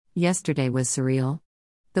Yesterday was surreal.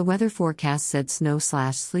 The weather forecast said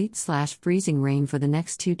snow/sleet/freezing rain for the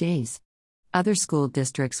next 2 days. Other school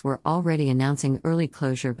districts were already announcing early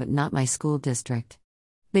closure, but not my school district.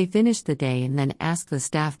 They finished the day and then asked the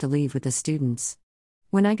staff to leave with the students.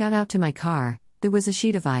 When I got out to my car, there was a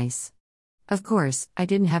sheet of ice. Of course, I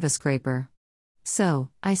didn't have a scraper. So,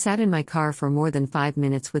 I sat in my car for more than 5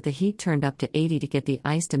 minutes with the heat turned up to 80 to get the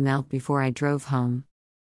ice to melt before I drove home.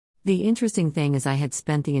 The interesting thing is I had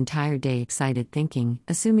spent the entire day excited thinking,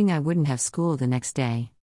 assuming I wouldn't have school the next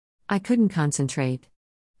day. I couldn't concentrate.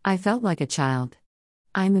 I felt like a child.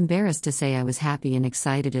 I'm embarrassed to say I was happy and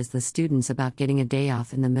excited as the students about getting a day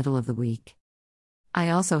off in the middle of the week. I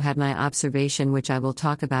also had my observation, which I will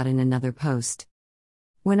talk about in another post.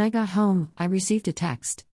 When I got home, I received a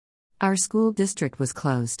text. Our school district was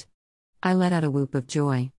closed. I let out a whoop of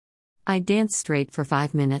joy. I danced straight for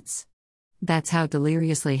 5 minutes. That's how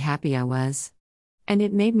deliriously happy I was. And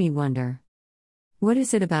it made me wonder. What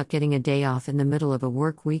is it about getting a day off in the middle of a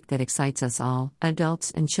work week that excites us all, adults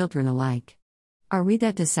and children alike? Are we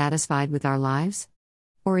that dissatisfied with our lives?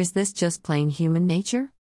 Or is this just plain human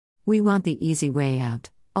nature? We want the easy way out,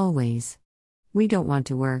 always. We don't want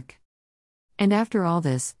to work. And after all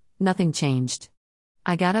this, nothing changed.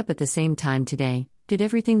 I got up at the same time today, did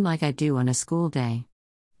everything like I do on a school day.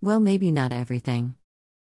 Well, maybe not everything.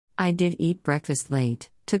 I did eat breakfast late,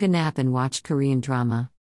 took a nap and watched Korean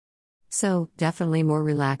drama. So, definitely more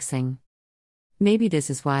relaxing. Maybe this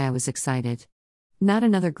is why I was excited. Not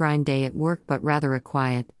another grind day at work, but rather a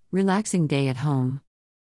quiet, relaxing day at home.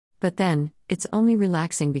 But then, it's only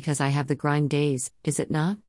relaxing because I have the grind days, is it not?